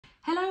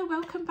Hello,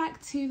 welcome back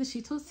to the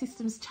She Taught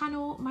Systems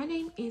channel. My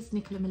name is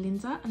Nicola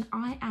Melinda and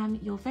I am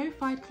your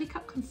verified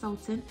ClickUp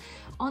consultant.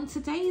 On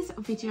today's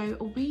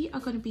video, we are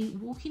going to be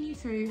walking you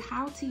through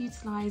how to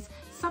utilize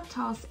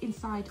subtasks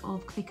inside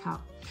of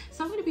ClickUp.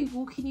 So I'm going to be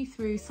walking you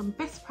through some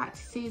best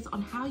practices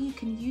on how you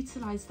can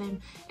utilize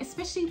them,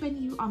 especially when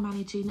you are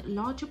managing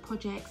larger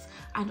projects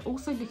and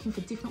also looking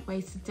for different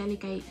ways to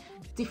delegate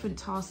different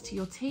tasks to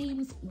your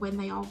teams when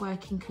they are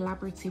working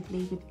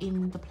collaboratively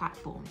within the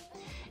platform.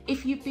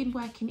 If you've been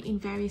working in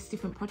various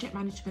different project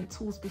management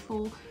tools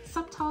before,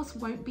 subtasks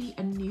won't be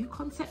a new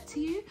concept to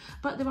you,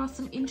 but there are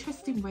some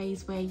interesting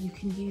ways where you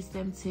can use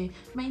them to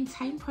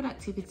maintain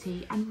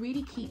productivity and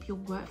really keep your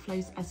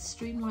workflows as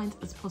streamlined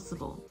as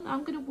possible.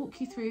 I'm going to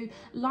walk you through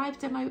live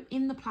demo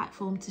in the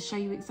platform to show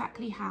you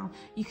exactly how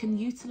you can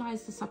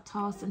utilize the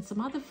subtasks and some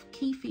other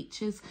key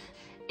features.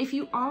 If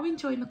you are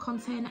enjoying the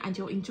content and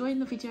you're enjoying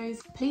the videos,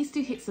 please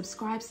do hit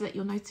subscribe so that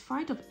you're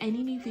notified of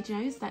any new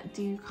videos that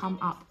do come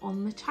up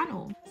on the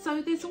channel. So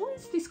there's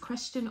always this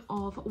question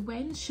of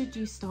when should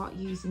you start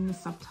using the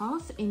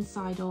subtasks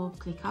inside of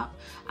ClickUp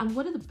and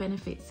what are the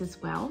benefits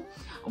as well.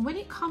 And when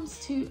it comes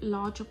to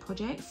larger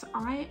projects,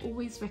 I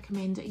always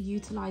recommend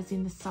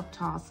utilizing the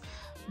subtasks.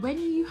 When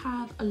you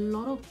have a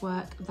lot of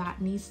work that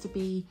needs to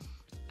be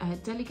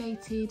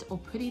delegated or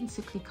put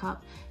into ClickUp,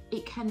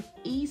 it can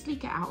easily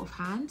get out of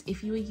hand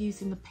if you are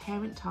using the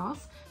parent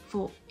task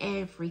for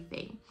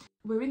everything.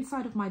 We're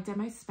inside of my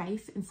demo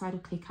space inside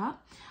of ClickUp,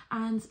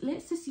 and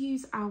let's just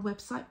use our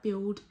website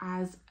build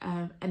as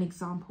an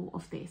example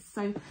of this.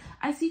 So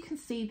as you can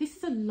see, this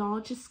is a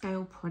larger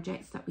scale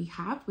projects that we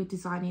have. We're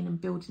designing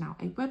and building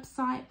out a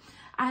website,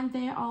 and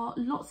there are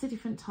lots of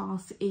different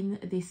tasks in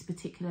this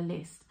particular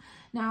list.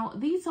 Now,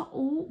 these are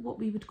all what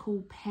we would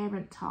call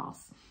parent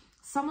tasks.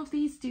 Some of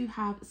these do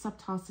have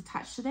subtasks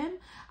attached to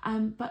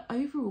them, but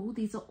overall,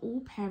 these are all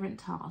parent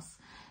tasks.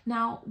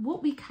 Now,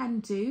 what we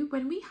can do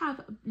when we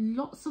have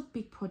lots of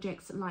big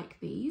projects like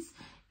these,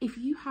 if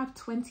you have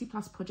 20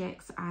 plus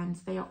projects and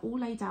they are all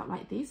laid out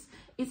like this,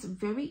 it's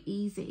very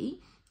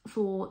easy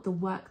for the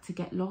work to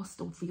get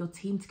lost or for your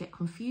team to get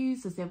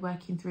confused as they're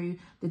working through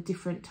the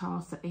different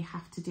tasks that they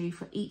have to do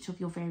for each of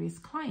your various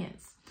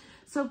clients.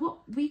 So what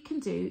we can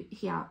do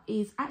here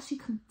is actually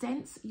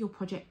condense your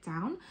project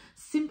down,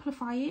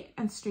 simplify it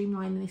and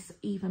streamline this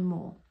even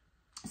more.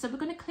 So we're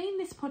going to clean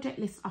this project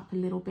list up a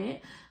little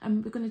bit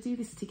and we're going to do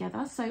this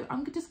together. So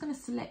I'm just going to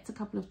select a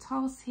couple of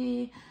tasks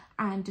here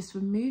and just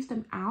remove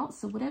them out.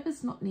 So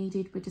whatever's not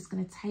needed, we're just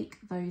going to take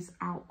those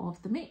out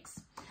of the mix.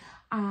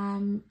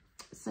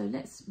 So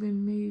let's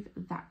remove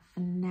that for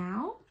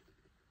now.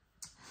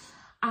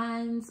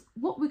 And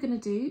what we're going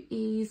to do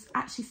is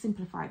actually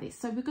simplify this.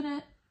 So we're going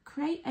to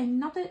create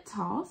another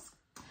task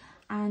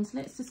and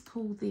let's just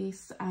call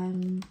this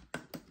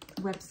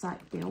website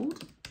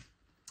build.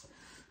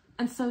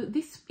 And so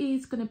this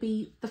is going to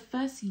be the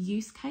first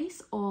use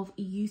case of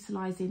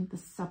utilizing the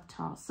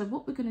subtask. So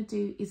what we're going to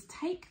do is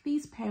take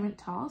these parent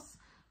tasks.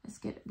 Let's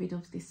get rid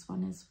of this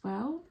one as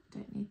well.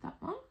 Don't need that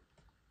one.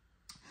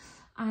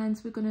 And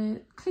we're going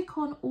to click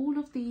on all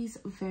of these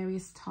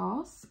various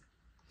tasks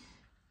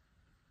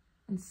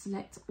and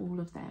select all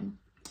of them.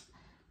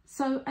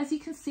 So as you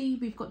can see,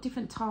 we've got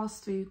different tasks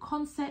through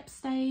concept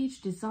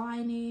stage,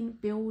 designing,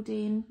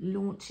 building,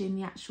 launching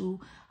the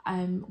actual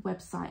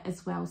website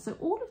as well. So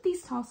all of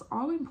these tasks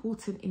are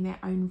important in their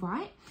own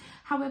right.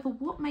 However,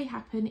 what may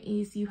happen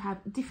is you have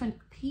different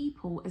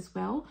people as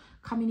well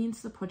coming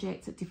into the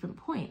project at different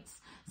points.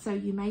 So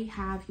you may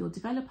have your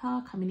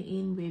developer coming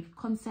in with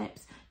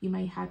concepts, you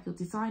may have your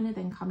designer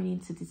then coming in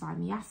to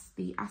design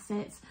the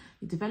assets,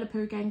 your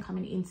developer again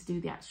coming in to do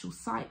the actual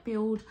site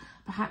build,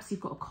 perhaps you've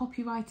got a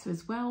copywriter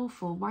as well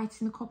for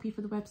writing the copy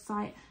for the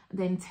website,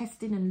 then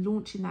testing and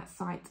launching that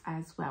site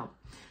as well.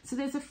 So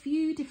there's a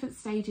few different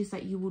stages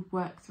that you would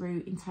work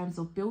through in terms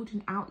of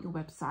building out your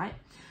website.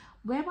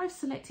 Where I've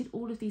selected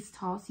all of these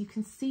tasks, you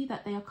can see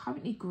that they are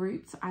currently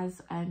grouped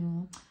as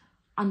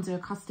under a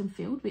custom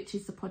field, which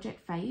is the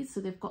project phase.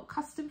 So they've got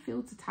custom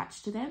fields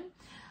attached to them.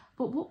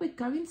 But what we're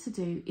going to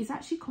do is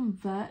actually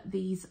convert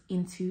these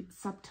into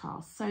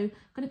subtasks. So I'm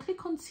going to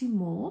click on to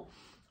more,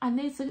 and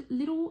there's a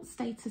little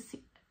status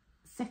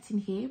setting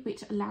here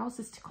which allows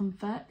us to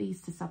convert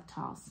these to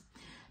subtasks.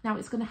 Now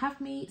it's going to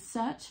have me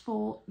search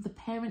for the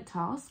parent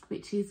task,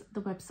 which is the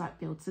website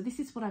build. So this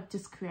is what I've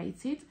just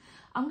created.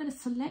 I'm going to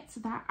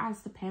select that as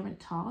the parent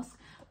task.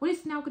 What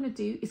it's now going to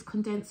do is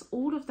condense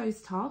all of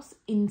those tasks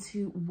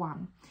into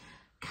one.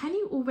 Can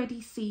you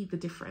already see the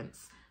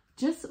difference?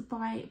 Just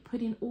by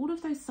putting all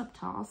of those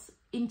subtasks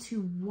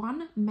into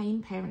one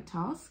main parent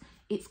task,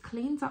 it's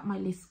cleaned up my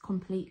list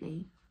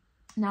completely.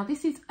 Now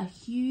this is a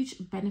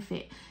huge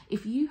benefit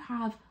if you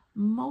have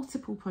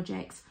multiple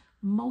projects,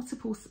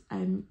 multiple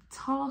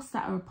tasks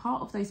that are a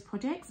part of those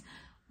projects.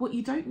 What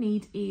you don't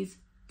need is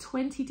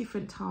 20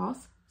 different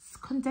tasks.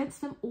 Condense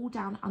them all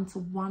down under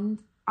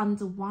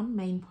one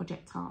main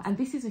project task, and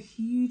this is a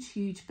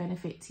huge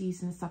benefit to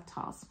using the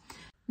subtasks.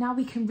 Now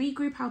we can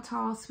regroup our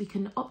tasks, we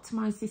can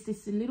optimize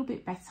this a little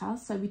bit better.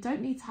 So we don't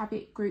need to have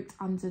it grouped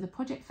under the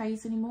project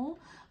phase anymore.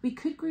 We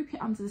could group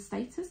it under the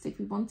status if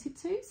we wanted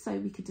to. So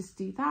we could just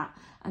do that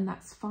and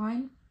that's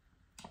fine.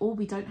 Or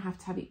we don't have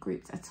to have it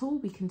grouped at all.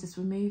 We can just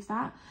remove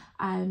that.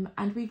 And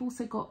we've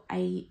also got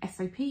a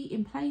SOP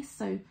in place.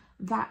 So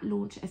that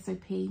launch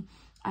SOP,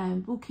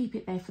 we'll keep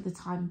it there for the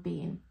time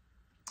being.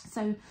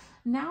 So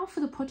now for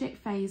the project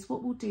phase,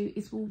 what we'll do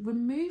is we'll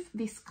remove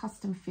this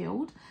custom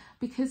field,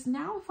 because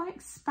now if I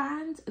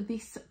expand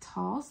this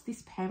task,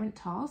 this parent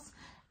task,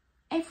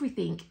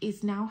 everything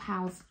is now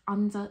housed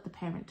under the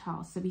parent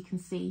task. So we can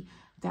see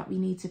that we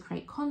need to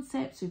create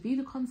concepts, review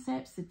the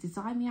concepts, to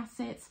design the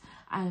assets,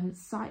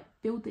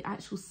 build the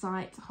actual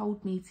site,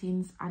 hold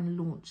meetings and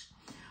launch.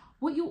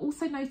 What you'll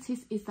also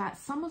notice is that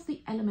some of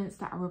the elements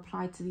that are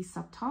applied to these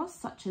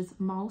subtasks, such as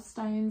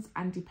milestones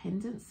and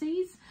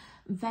dependencies,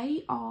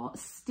 they are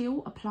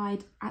still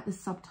applied at the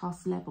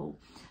subtask level.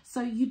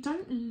 So you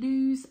don't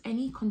lose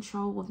any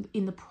control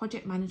in the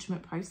project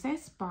management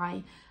process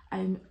by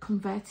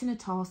converting a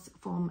task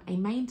from a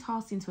main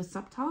task into a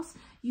subtask.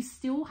 You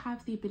still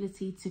have the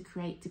ability to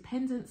create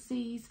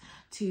dependencies,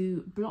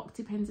 to block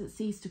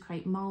dependencies, to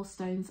create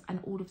milestones and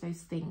all of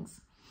those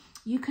things.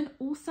 You can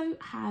also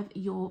have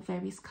your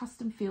various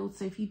custom fields.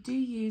 So if you do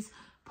use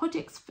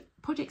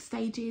project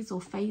stages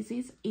or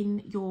phases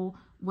in your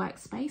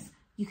workspace,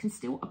 you can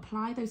still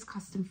apply those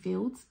custom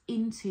fields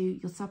into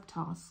your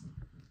subtasks.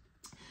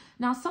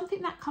 Now,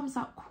 something that comes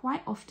up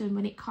quite often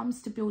when it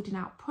comes to building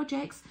out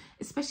projects,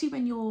 especially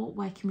when you're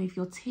working with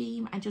your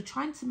team and you're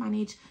trying to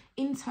manage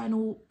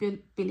internal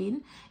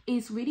billing,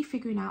 is really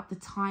figuring out the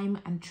time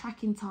and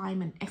tracking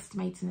time and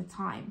estimating the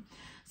time.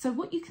 So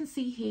what you can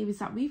see here is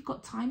that we've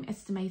got time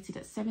estimated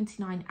at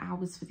 79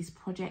 hours for this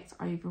project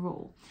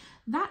overall.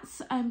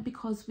 That's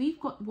because we've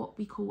got what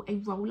we call a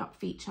roll-up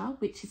feature,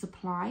 which is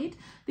applied.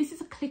 This is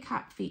a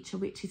ClickUp feature,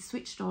 which is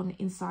switched on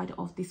inside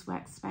of this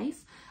workspace.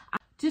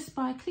 Just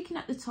by clicking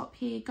at the top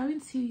here, go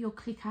into your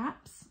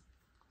ClickUps,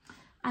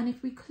 and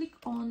if we click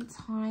on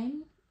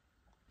time,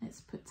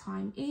 let's put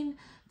time in,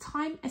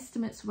 time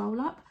estimates roll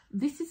up.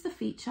 This is the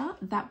feature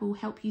that will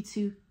help you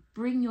to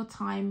bring your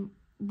time,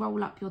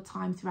 roll up your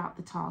time throughout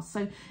the task.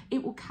 So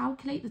it will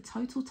calculate the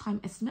total time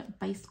estimate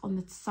based on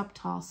the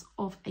subtask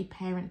of a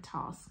parent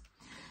task.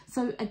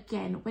 So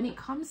again, when it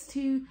comes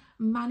to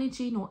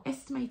managing or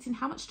estimating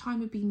how much time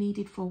would be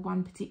needed for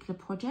one particular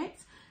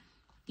project,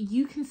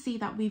 you can see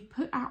that we've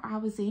put our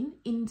hours in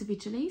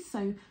individually.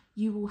 So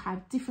you will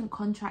have different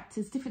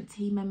contractors, different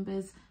team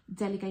members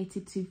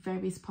delegated to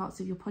various parts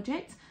of your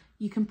project.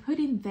 You can put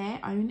in their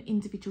own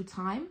individual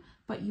time,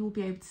 but you will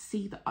be able to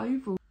see the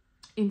overall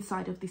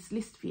inside of this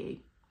list view.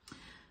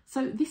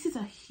 So this is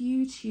a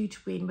huge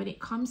win when it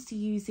comes to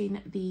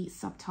using the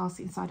subtasks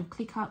inside of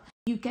ClickUp.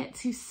 You get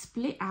to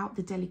split out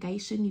the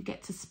delegation, you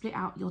get to split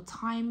out your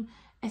time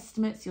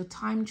estimates, your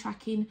time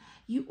tracking.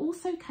 You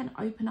also can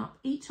open up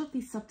each of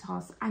these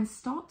subtasks and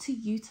start to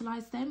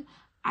utilize them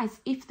as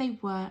if they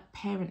were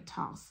parent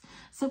tasks.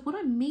 So what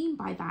I mean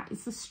by that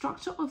is the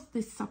structure of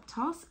this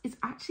subtask is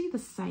actually the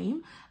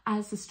same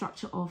as the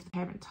structure of the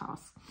parent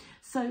task.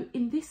 So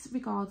in this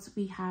regards,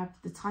 we have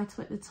the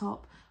title at the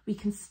top. We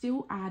can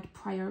still add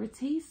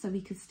priorities, so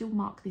we can still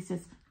mark this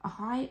as a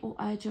high or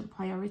urgent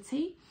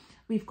priority.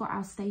 We've got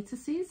our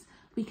statuses.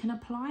 We can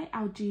apply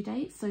our due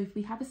dates. So if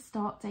we have a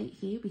start date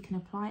here, we can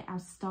apply our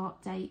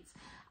start date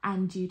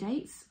and due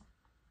dates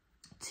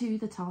to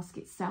the task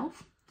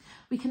itself.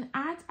 We can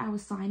add our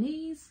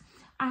assignees,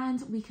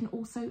 and we can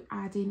also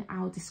add in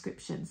our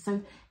description.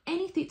 So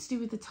anything to do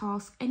with the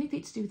task,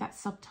 anything to do with that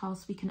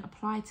subtask, we can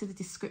apply to the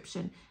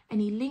description.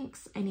 Any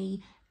links,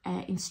 any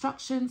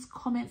instructions,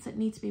 comments that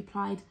need to be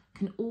applied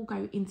can all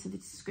go into the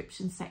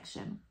description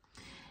section.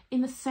 In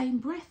the same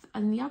breath,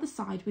 on the other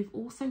side, we've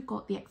also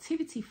got the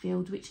activity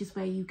field, which is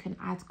where you can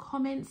add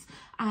comments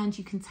and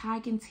you can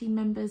tag in team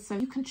members. So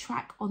you can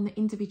track on the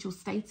individual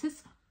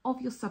status of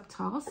your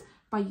subtask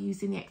by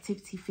using the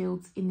activity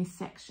fields in this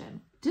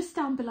section. Just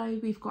down below,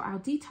 we've got our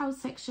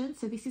details section.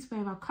 So this is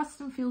where our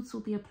custom fields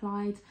will be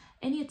applied,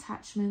 any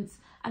attachments,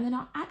 and then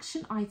our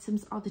action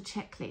items are the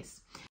checklist.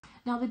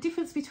 Now, the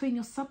difference between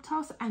your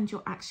subtask and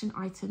your action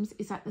items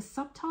is that the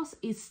subtask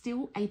is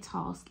still a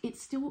task. It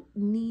still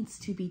needs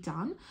to be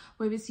done,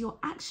 whereas your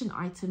action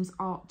items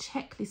are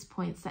checklist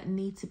points that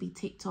need to be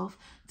ticked off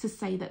to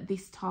say that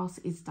this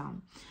task is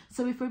done.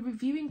 So if we're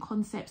reviewing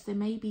concepts, there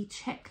may be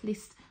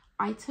checklist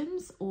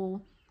items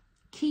or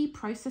key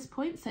process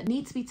points that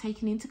need to be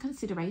taken into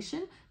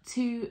consideration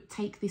to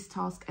take this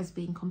task as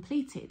being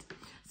completed.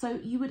 So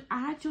you would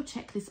add your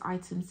checklist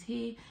items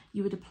here,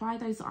 you would apply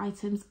those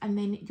items, and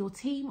then your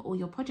team or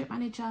your project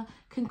manager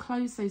can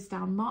close those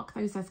down, mark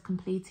those as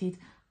completed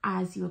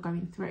as you are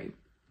going through.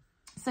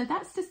 So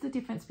that's just the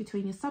difference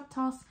between your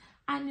subtasks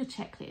and your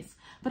checklist.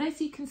 But as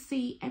you can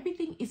see,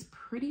 everything is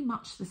pretty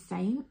much the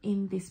same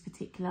in this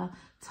particular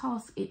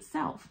task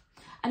itself.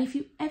 And if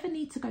you ever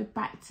need to go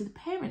back to the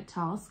parent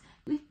task,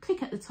 we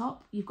click at the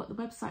top, you've got the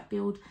website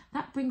build,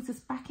 that brings us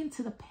back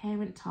into the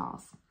parent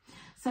task.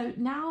 So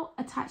now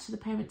attached to the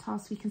parent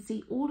task, we can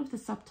see all of the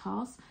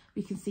subtasks.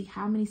 We can see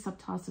how many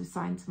subtasks are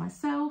assigned to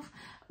myself.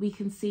 We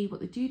can see what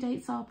the due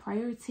dates are,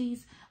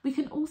 priorities. We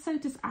can also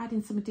just add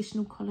in some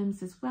additional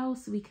columns as well.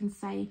 So we can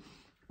say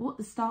what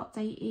the start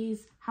date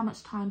is, how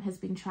much time has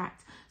been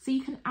tracked. So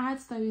you can add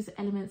those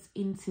elements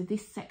into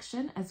this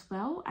section as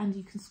well, and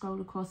you can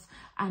scroll across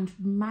and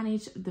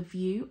manage the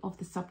view of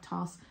the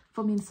subtask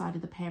from inside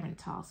of the parent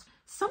task.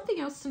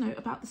 Something else to note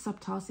about the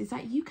subtasks is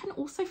that you can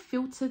also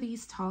filter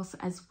these tasks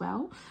as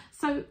well.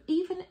 So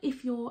even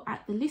if you're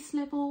at the list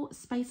level,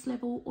 space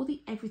level, or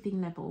the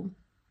everything level,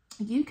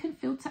 you can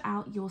filter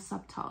out your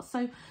subtasks.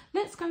 So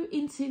let's go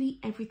into the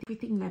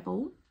everything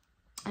level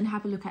and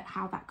have a look at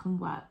how that can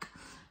work.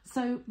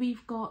 So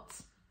we've got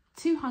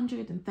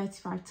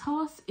 235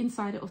 tasks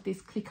inside of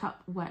this ClickUp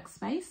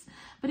workspace.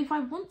 But if I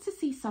want to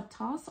see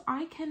subtasks,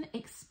 I can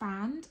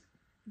expand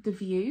the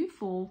view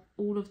for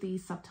all of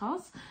these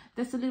subtasks.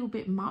 There's a little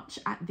bit much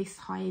at this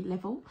high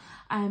level.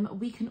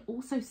 We can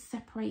also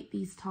separate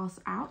these tasks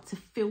out to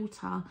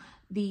filter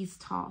these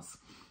tasks.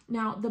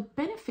 Now, the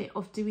benefit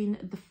of doing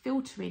the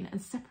filtering and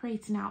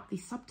separating out the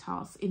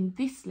subtasks in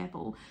this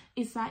level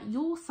is that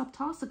your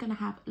subtasks are going to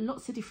have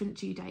lots of different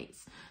due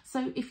dates.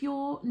 So if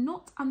you're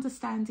not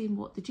understanding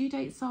what the due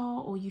dates are,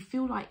 or you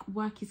feel like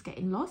work is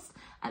getting lost,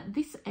 at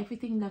this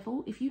everything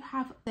level, if you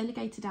have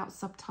delegated out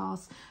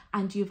subtasks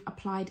and you've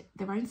applied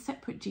their own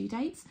separate due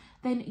dates,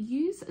 then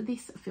use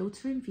this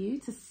filtering view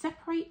to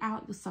separate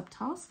out your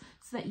subtasks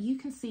so that you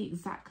can see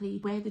exactly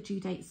where the due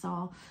dates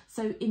are.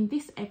 So in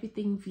this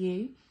everything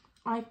view,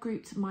 I've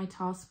grouped my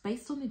tasks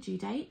based on the due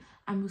date,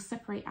 and we'll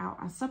separate out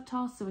our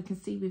subtasks so we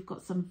can see we've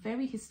got some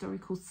very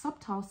historical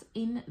subtasks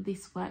in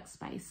this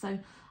workspace. So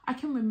I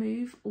can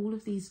remove all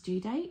of these due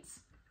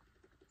dates,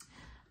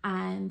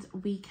 and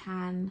we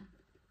can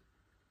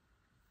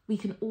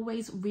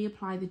always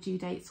reapply the due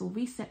dates or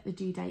reset the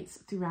due dates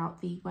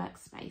throughout the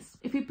workspace.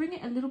 If we bring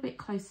it a little bit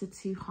closer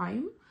to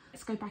home,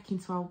 let's go back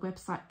into our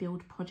website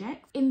build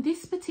project. In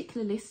this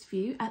particular list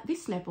view, at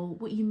this level,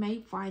 what you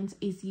may find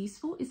is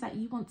useful is that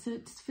you want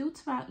to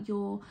filter out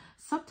your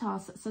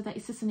subtasks so that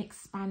it's just an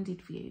expanded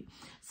view.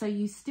 So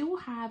you still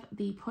have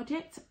the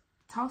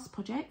task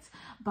project,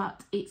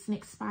 but it's an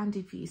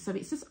expanded view. So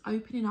it's just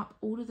opening up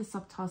all of the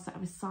subtasks that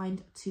are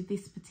assigned to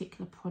this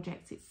particular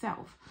project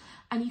itself.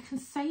 And you can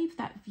save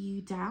that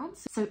view down.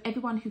 So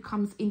everyone who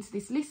comes into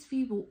this list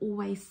view will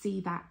always see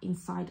that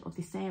inside of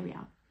this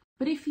area.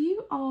 But if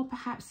you are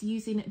perhaps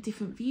using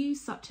different views,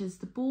 such as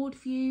the board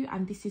view,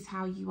 and this is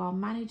how you are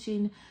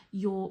managing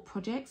your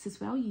projects as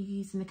well, you're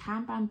using the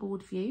Kanban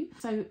board view.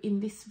 So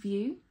in this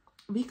view,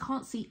 we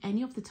can't see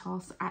any of the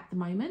tasks at the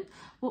moment.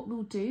 What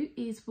we'll do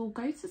is we'll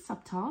go to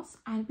subtasks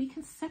and we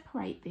can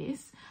separate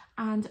this.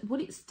 And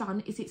what it's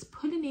done is it's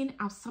pulling in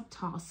our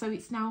subtasks. So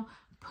it's now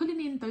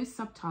pulling in those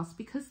subtasks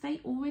because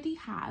they already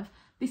have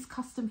this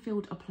custom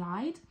field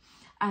applied.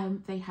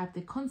 They have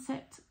the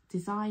concept,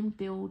 design,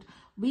 build.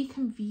 We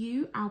can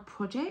view our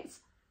projects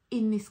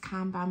in this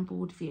Kanban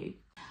board view.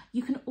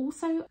 You can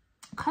also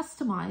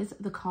customize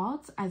the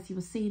cards as you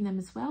were seeing them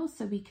as well.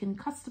 So we can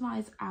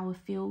customize our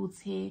fields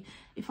here.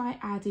 If I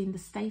add in the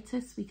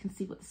status, we can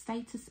see what the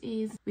status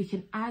is. We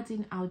can add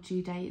in our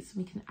due dates.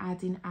 We can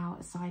add in our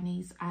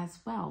assignees as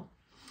well.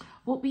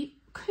 What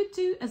we could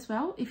do as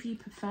well, if you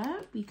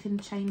prefer, we can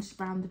change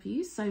around the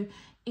view. So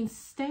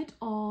instead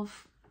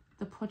of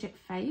the project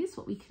phase,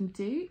 what we can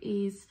do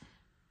is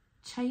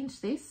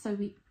change this so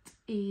it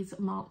is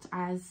marked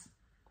as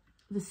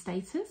the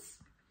status.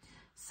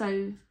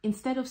 So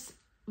instead of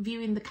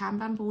viewing the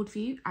Kanban board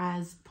view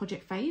as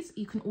project phase,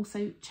 you can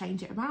also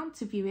change it around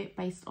to view it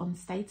based on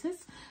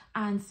status.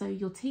 And so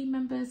your team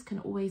members can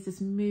always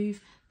just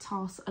move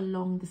tasks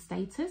along the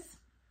status.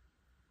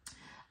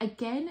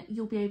 Again,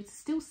 you'll be able to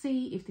still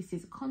see if this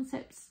is a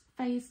concept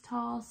phase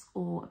task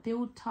or a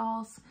build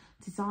task,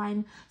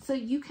 design. So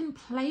you can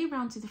play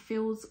around with the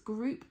fields,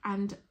 group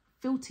and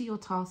filter your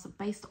tasks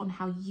based on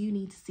how you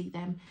need to see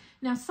them.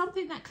 Now,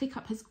 something that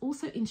ClickUp has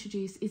also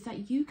introduced is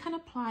that you can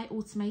apply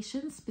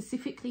automation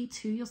specifically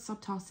to your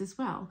subtasks as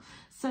well.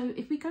 So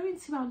if we go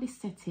into our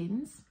list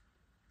settings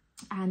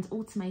and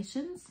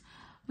automations,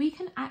 we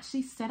can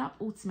actually set up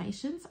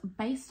automations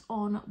based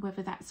on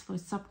whether that's for a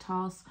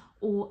subtask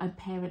or a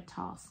parent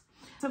task.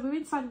 So we're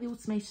inside of the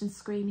automation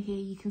screen here.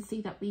 You can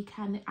see that we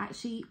can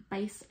actually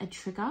base a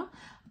trigger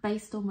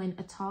based on when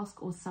a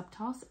task or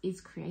subtask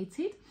is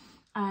created.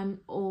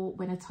 Or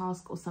when a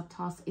task or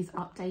subtask is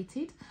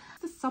updated.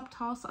 The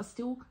subtasks are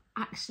still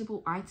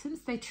actionable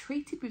items. They're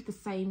treated with the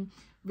same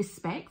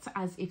respect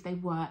as if they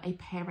were a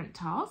parent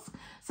task.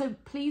 So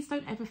please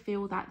don't ever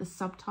feel that the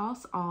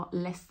subtasks are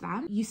less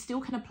than. You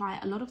still can apply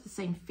a lot of the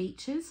same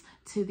features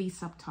to these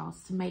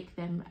subtasks to make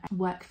them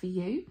work for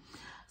you.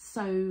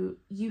 So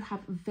you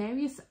have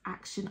various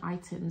action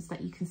items that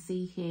you can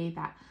see here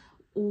that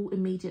all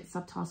immediate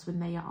subtasks when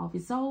they are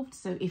resolved.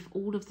 So if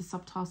all of the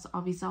subtasks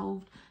are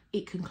resolved,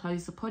 it can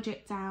close the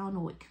project down,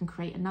 or it can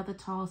create another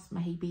task,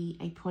 maybe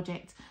a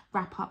project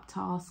wrap-up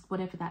task,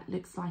 whatever that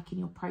looks like in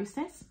your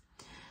process.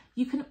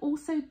 You can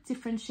also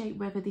differentiate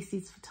whether this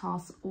is for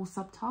tasks or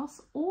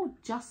subtasks or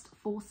just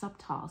for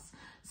subtasks.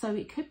 So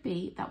it could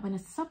be that when a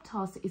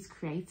subtask is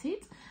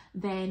created,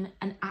 then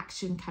an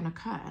action can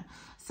occur.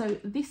 So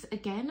this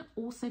again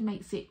also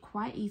makes it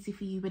quite easy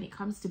for you when it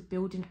comes to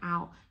building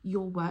out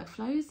your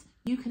workflows.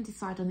 You can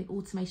decide on the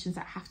automations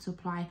that have to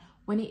apply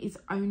when it is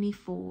only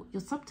for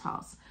your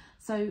subtask.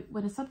 So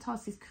when a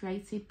subtask is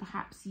created,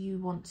 perhaps you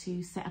want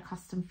to set a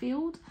custom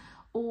field,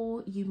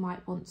 or you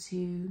might want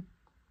to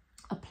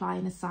apply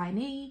an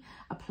assignee,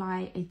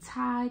 apply a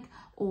tag,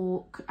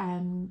 or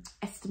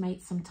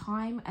estimate some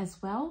time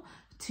as well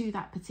to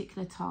that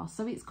particular task.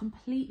 So it's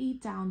completely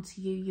down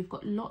to you. You've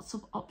got lots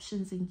of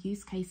options and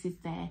use cases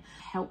there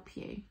to help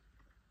you.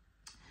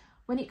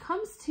 When it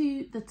comes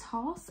to the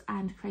tasks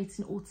and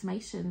creating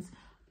automations,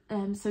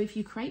 so if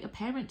you create a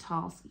parent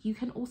task, you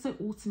can also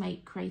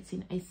automate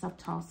creating a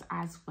subtask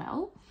as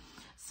well.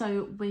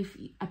 So with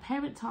a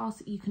parent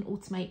task, you can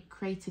automate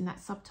creating that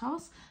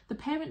subtask. The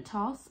parent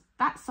task,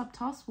 that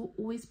subtask will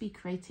always be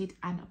created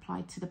and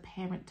applied to the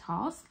parent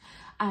task,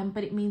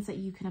 but it means that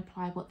you can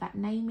apply what that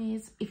name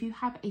is. If you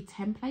have a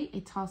template,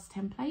 a task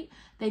template,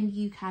 then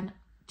you can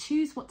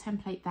choose what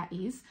template that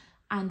is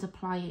and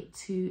apply it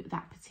to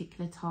that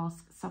particular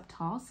task,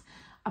 subtask.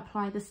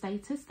 Apply the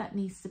status that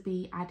needs to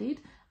be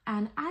added,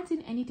 and add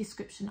in any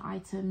description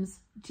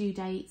items, due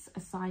dates,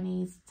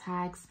 assignees,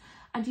 tags,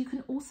 and you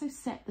can also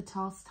set the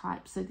task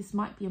type. So this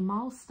might be a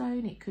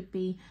milestone, it could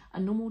be a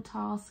normal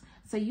task.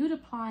 So you would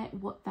apply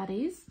what that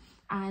is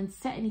and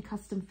set any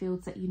custom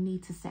fields that you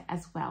need to set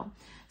as well.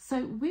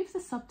 So with the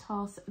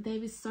subtasks,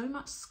 there is so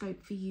much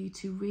scope for you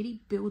to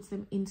really build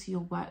them into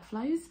your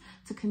workflows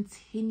to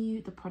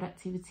continue the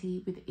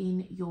productivity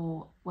within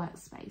your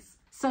workspace.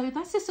 So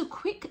that's just a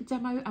quick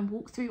demo and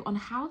walkthrough on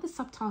how the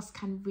subtasks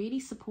can really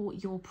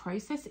support your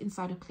process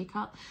inside of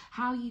ClickUp,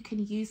 how you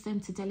can use them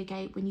to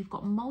delegate when you've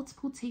got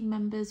multiple team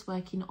members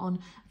working on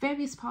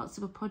various parts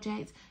of a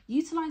project.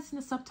 Utilizing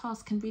the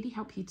subtasks can really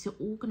help you to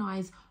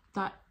organize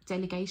that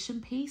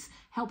delegation piece,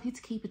 help you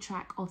to keep a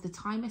track of the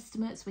time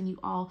estimates when you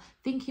are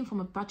thinking from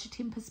a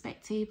budgeting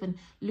perspective and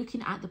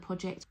looking at the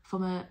project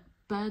from a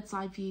bird's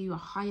eye view, a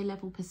higher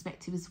level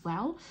perspective as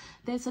well.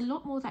 There's a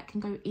lot more that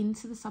can go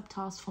into the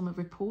subtasks from a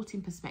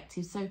reporting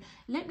perspective. So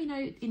let me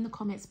know in the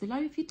comments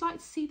below if you'd like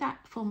to see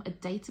that from a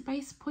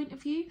database point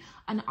of view,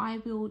 and I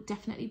will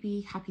definitely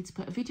be happy to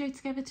put a video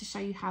together to show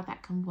you how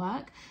that can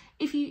work.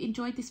 If you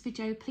enjoyed this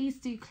video, please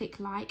do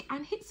click like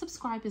and hit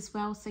subscribe as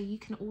well, so you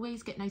can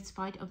always get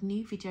notified of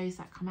new videos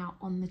that come out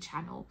on the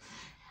channel.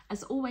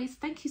 As always,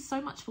 thank you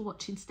so much for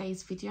watching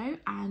today's video,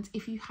 and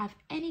if you have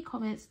any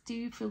comments,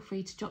 do feel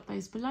free to drop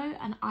those below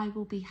and I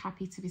will be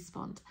happy to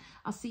respond.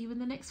 I'll see you in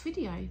the next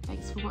video.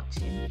 Thanks for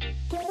watching.